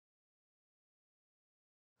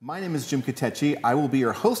My name is Jim Catechi. I will be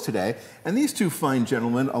your host today, and these two fine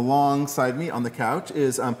gentlemen alongside me on the couch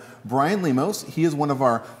is Bryan Lemos. He is one of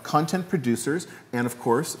our content producers, and of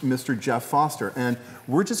course, Mr. Jeff Foster. And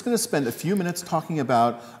we're just going to spend a few minutes talking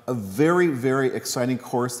about a very, very exciting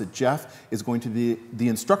course that Jeff is going to be the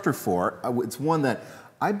instructor for. It's one that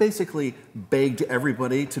I basically begged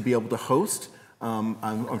everybody to be able to host.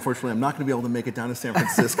 Unfortunately, I'm not going to be able to make it down to San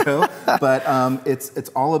Francisco, but it's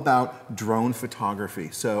all about drone photography.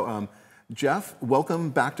 So, Jeff, welcome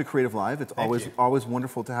back to CreativeLive. It's always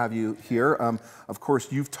wonderful to have you here. Of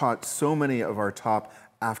course, you've taught so many of our top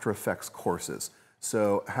After Effects courses.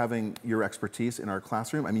 So, having your expertise in our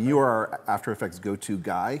classroom, I mean, you are our After Effects go-to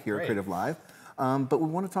guy here at CreativeLive. But we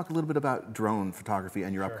want to talk a little bit about drone photography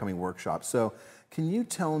and your upcoming workshop. So, can you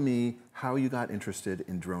tell me how you got interested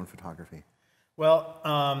in drone photography? Well,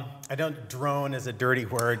 I don't. Drone is a dirty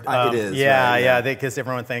word. It is. Yeah, right, yeah. Because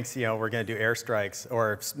everyone thinks we're going to do airstrikes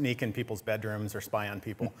or sneak in people's bedrooms or spy on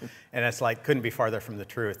people, and it's like couldn't be farther from the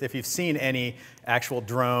truth. If you've seen any actual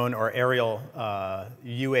drone or aerial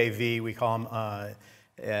UAV, we call them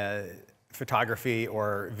photography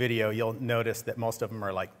or video, you'll notice that most of them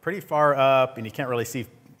are like pretty far up, and you can't really see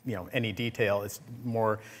any detail. It's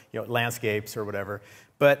more landscapes or whatever.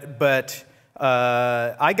 But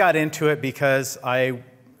I got into it because I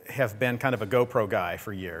have been kind of a GoPro guy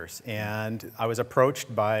for years, and I was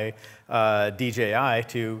approached by DJI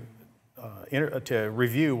to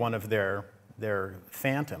review one of their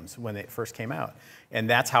Phantoms when they first came out, and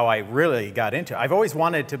that's how I really got into it. I've always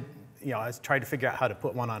wanted to. I was trying to figure out how to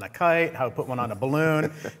put one on a kite, how to put one on a balloon,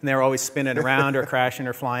 and they were always spinning around or crashing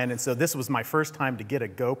or flying. And so this was my first time to get a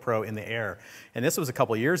GoPro in the air. And this was a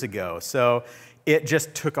couple years ago. So it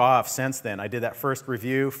just took off since then. I did that first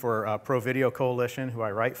review for Pro Video Coalition, who I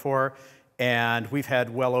write for, and we've had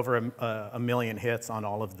well over a million hits on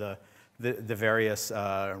all of the various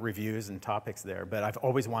reviews and topics there. But I've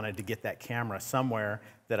always wanted to get that camera somewhere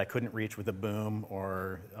that I couldn't reach with a boom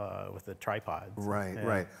or with a tripod. Right,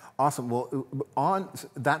 right. Awesome. Well, on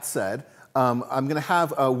that said, I'm going to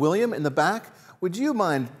have William in the back. Would you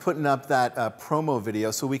mind putting up that promo video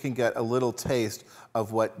so we can get a little taste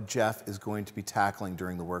of what Jeff is going to be tackling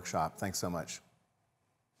during the workshop? Thanks so much.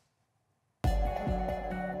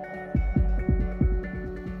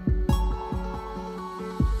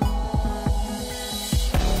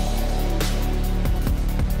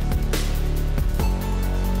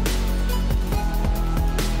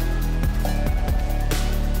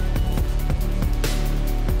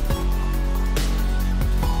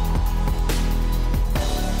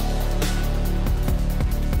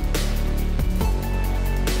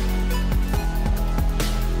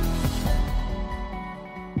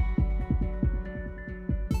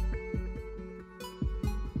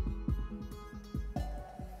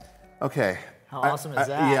 Okay. How awesome is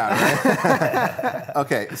that? Yeah. Right?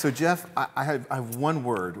 Okay. So Jeff, I have one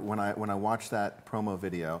word when I watch that promo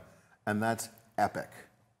video, and that's epic.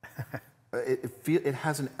 It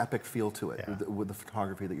has an epic feel to it with the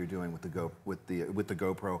photography that you're doing with the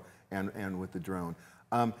GoPro and with the drone.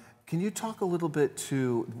 Can you talk a little bit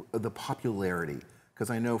to the popularity? Because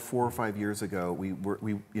I know 4 or 5 years ago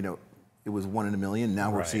it was 1 in a million.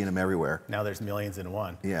 Now we're seeing them everywhere. Now there's millions in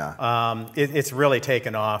one. Yeah. It's really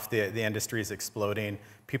taken off. The industry is exploding.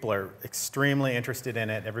 People are extremely interested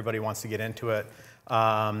in it. Everybody wants to get into it.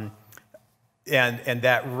 And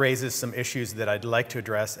that raises some issues that I'd like to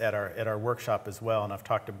address at our workshop as well. And I've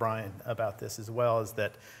talked to Bryan about this as well, is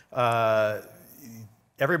that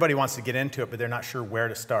everybody wants to get into it, but they're not sure where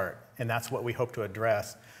to start. And that's what we hope to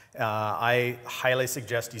address. I highly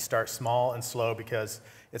suggest you start small and slow, because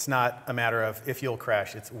it's not a matter of if you'll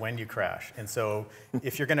crash, it's when you crash. And so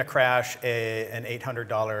if you're going to crash an $800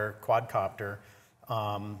 quadcopter,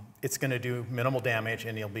 it's going to do minimal damage,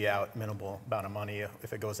 and you'll be out minimal amount of money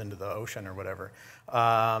if it goes into the ocean or whatever.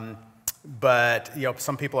 But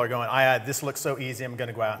some people are going, this looks so easy, I'm going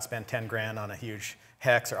to go out and spend 10 grand on a huge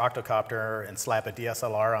hex or octocopter and slap a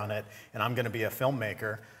DSLR on it, and I'm going to be a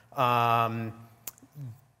filmmaker.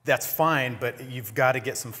 That's fine, but you've got to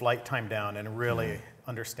get some flight time down and really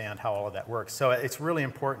understand how all of that works. So it's really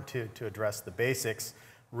important to address the basics,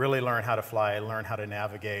 really learn how to fly, learn how to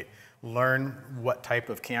navigate, learn what type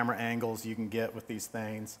of camera angles you can get with these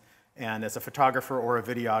things. And as a photographer or a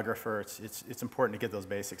videographer, it's important to get those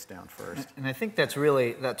basics down first. And I think that's what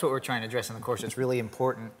we're trying to address in the course. It's really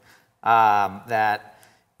important that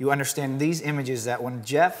you understand these images, that when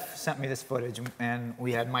Jeff sent me this footage, and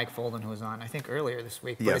we had Mike Folden, who was on, I think earlier this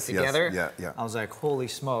week, put it together, I was like, holy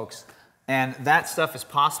smokes. And that stuff is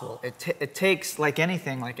possible. It takes, like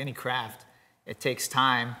anything, like any craft, It takes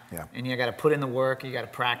time, and you got to put in the work, you got to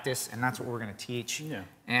practice, and that's what we're going to teach. Yeah.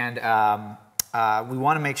 And we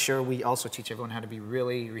want to make sure we also teach everyone how to be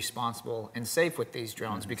really responsible and safe with these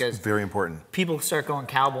drones, because it's very important. People start going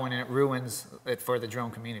cowboying and it ruins it for the drone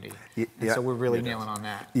community. And so we're really nailing on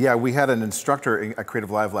that. Yeah, we had an instructor at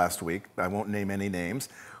CreativeLive last week, I won't name any names,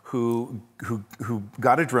 who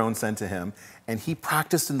got a drone sent to him, and he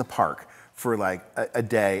practiced in the park for like a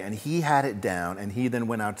day, and he had it down, and he then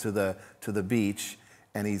went out to the beach,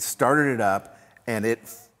 and he started it up, and it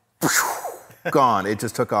gone. It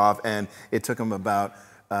just took off, and it took him about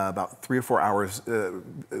 3 or 4 hours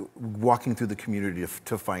walking through the community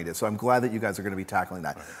to find it. So I'm glad that you guys are going to be tackling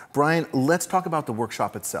that. Bryan, let's talk about the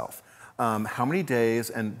workshop itself. How many days,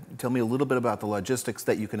 and tell me a little bit about the logistics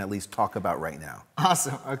that you can at least talk about right now.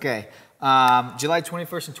 Awesome. Okay. July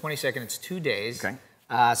 21st and 22nd, it's 2 days. Okay.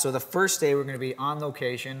 So the first day we're going to be on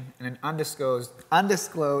location in an undisclosed,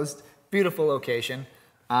 beautiful location.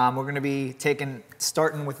 We're going to be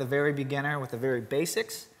starting with the very beginner, with the very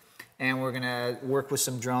basics, and we're going to work with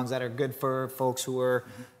some drones that are good for folks who are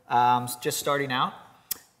just starting out,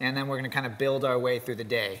 and then we're going to kind of build our way through the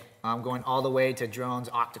day, going all the way to drones,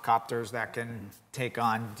 octocopters that can take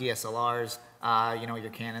on DSLRs, you know,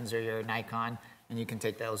 your Canons or your Nikon, and you can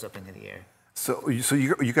take those up into the air. So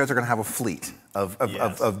you guys are going to have a fleet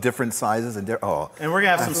of different sizes and and we're going to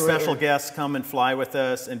have some special guests come and fly with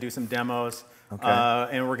us and do some demos. Okay.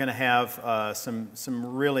 And we're going to have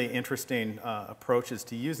some really interesting approaches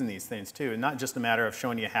to using these things too, and not just a matter of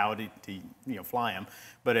showing you how to fly them,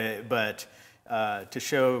 but to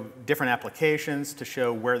show different applications, to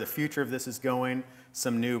show where the future of this is going,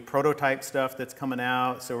 some new prototype stuff that's coming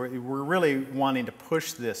out. So we're really wanting to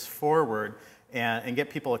push this forward and get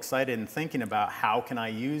people excited and thinking about how can I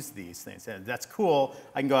use these things. And that's cool.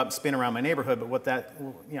 I can go out and spin around my neighborhood, but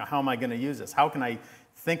how am I going to use this? How can I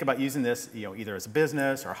think about using this, either as a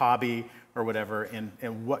business or hobby or whatever, and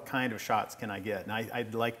what kind of shots can I get? And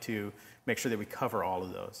I'd like to make sure that we cover all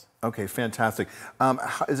of those. Okay, fantastic.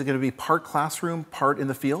 Is it going to be part classroom, part in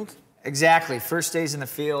the field? Exactly. First day's in the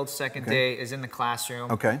field, second day is in the classroom.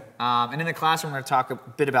 Okay. And in the classroom, we're going to talk a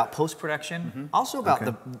bit about post-production, also about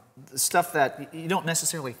the stuff that you don't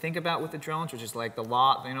necessarily think about with the drones, which is like the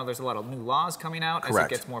law. There's a lot of new laws coming out as it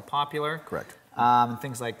gets more popular. Correct. And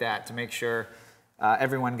things like that to make sure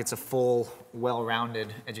everyone gets a full,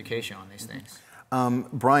 well-rounded education on these things.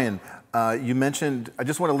 Bryan, you mentioned, I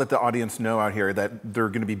just want to let the audience know out here that there are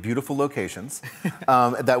going to be beautiful locations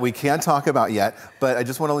that we can't talk about yet, but I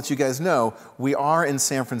just want to let you guys know we are in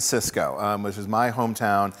San Francisco, which is my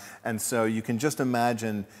hometown, and so you can just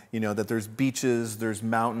imagine, that there's beaches, there's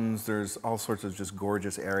mountains, there's all sorts of just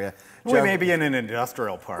gorgeous area. We may be in an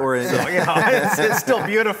industrial park, so it's still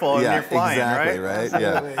beautiful and you're flying, right?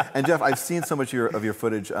 Yeah. And Jeff, I've seen so much of your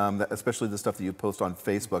footage, especially the stuff that you post on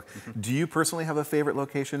Facebook. Do you personally have a favorite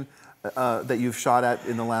location that you've shot at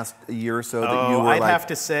in the last year or so that you were I'd have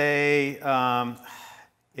to say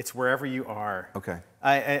it's wherever you are. Okay.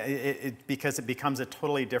 Because it becomes a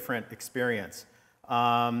totally different experience.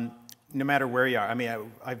 No matter where you are. I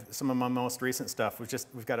mean, some of my most recent stuff was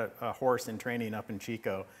we've got a horse in training up in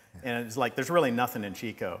Chico, and it's like there's really nothing in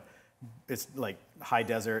Chico. It's like high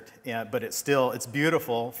desert, but it's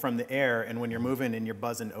beautiful from the air, and when you're moving and you're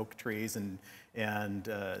buzzing oak trees and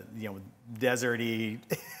deserty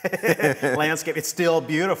landscape, it's still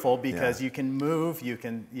beautiful because you can move, you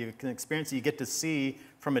can experience it, you get to see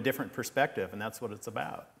from a different perspective, and that's what it's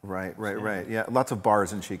about. Right. Yeah, lots of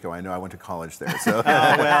bars in Chico. I know, I went to college there. So.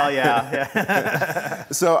 Well, yeah.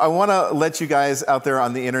 So I want to let you guys out there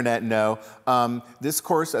on the internet know this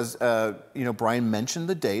course, as Bryan mentioned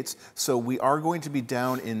the dates. So we are going to be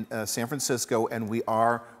down in San Francisco, and we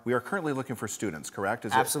are currently looking for students. Correct?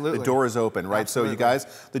 Absolutely. The door is open, right? Absolutely. So you guys,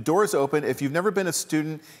 the door is open. If you've never been a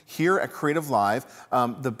student here at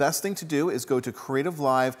CreativeLive, the best thing to do is go to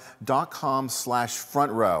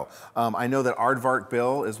creativelive.com/front row. I know that Aardvark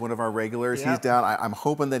Bill is one of our regulars. He's down. I'm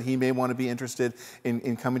hoping that he may want to be interested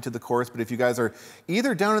in coming to the course. But if you guys are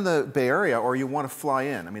either down in the Bay Area or you want to fly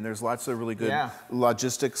in, I mean, there's lots of really good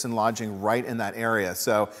logistics and lodging right in that area.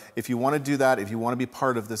 So if you want to do that, if you want to be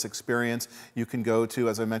part of this experience, you can go to,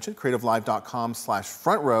 as I mentioned,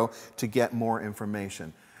 creativelive.com/front row to get more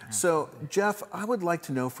information. So Jeff, I would like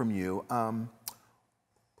to know from you,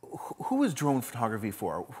 who is drone photography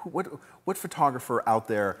for? What photographer out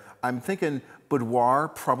there? I'm thinking boudoir,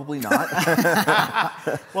 probably not.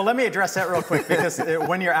 Well, let me address that real quick, because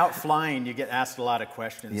when you're out flying, you get asked a lot of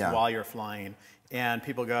questions while you're flying. And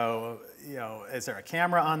people go, is there a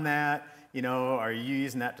camera on that? Are you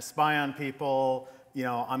using that to spy on people? you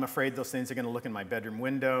know, I'm afraid those things are going to look in my bedroom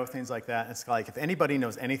window, things like that. It's like, if anybody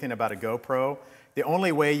knows anything about a GoPro, the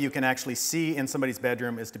only way you can actually see in somebody's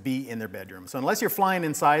bedroom is to be in their bedroom. So unless you're flying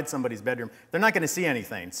inside somebody's bedroom, they're not going to see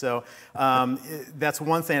anything. So that's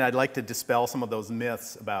one thing I'd like to dispel some of those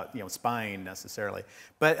myths about, you know, spying necessarily.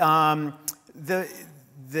 But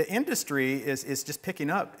the industry is just picking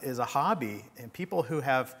up as a hobby, and people who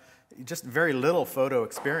have just very little photo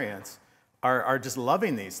experience are just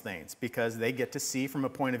loving these things because they get to see from a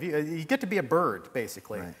point of view. You get to be a bird,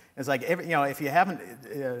 basically. Right. It's like, you know, if you haven't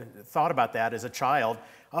thought about that as a child,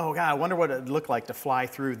 oh God, I wonder what it would look like to fly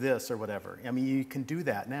through this or whatever. I mean, you can do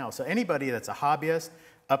that now. So anybody that's a hobbyist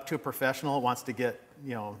up to a professional wants to get,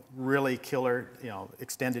 you know, really killer, you know,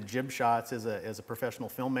 extended jib shots as a professional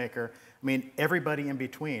filmmaker. I mean, everybody in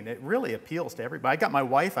between. It really appeals to everybody. I got my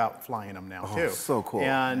wife out flying them now too. So cool.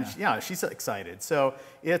 And yeah, she's excited. So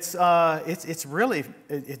it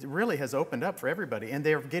really has opened up for everybody, and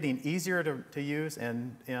they're getting easier to use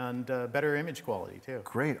and better image quality too.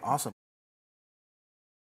 Great, awesome.